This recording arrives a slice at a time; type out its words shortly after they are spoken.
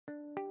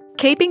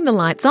Keeping the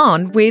lights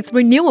on with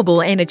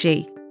renewable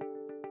energy.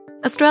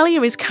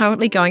 Australia is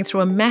currently going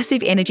through a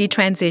massive energy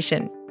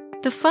transition.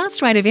 The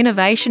fast rate of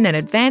innovation and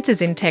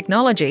advances in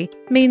technology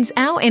means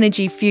our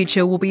energy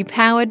future will be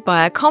powered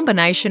by a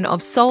combination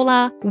of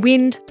solar,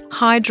 wind,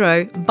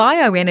 hydro,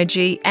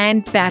 bioenergy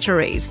and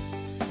batteries,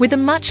 with a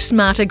much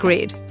smarter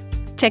grid.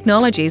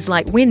 Technologies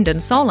like wind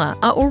and solar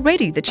are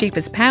already the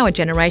cheapest power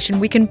generation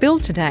we can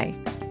build today.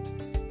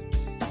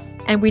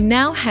 And we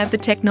now have the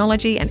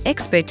technology and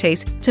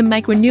expertise to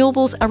make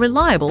renewables a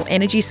reliable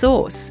energy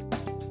source.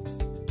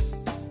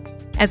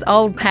 As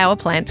old power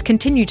plants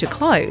continue to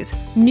close,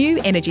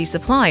 new energy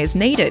supply is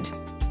needed.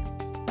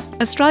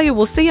 Australia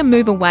will see a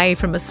move away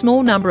from a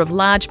small number of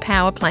large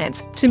power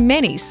plants to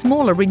many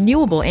smaller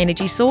renewable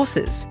energy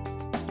sources.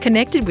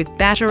 Connected with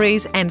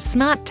batteries and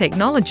smart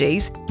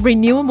technologies,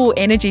 renewable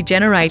energy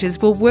generators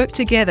will work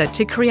together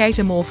to create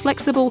a more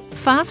flexible,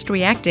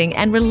 fast-reacting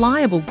and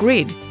reliable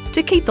grid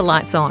to keep the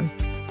lights on.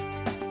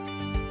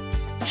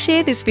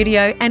 Share this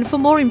video, and for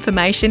more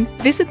information,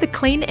 visit the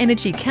Clean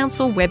Energy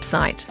Council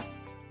website.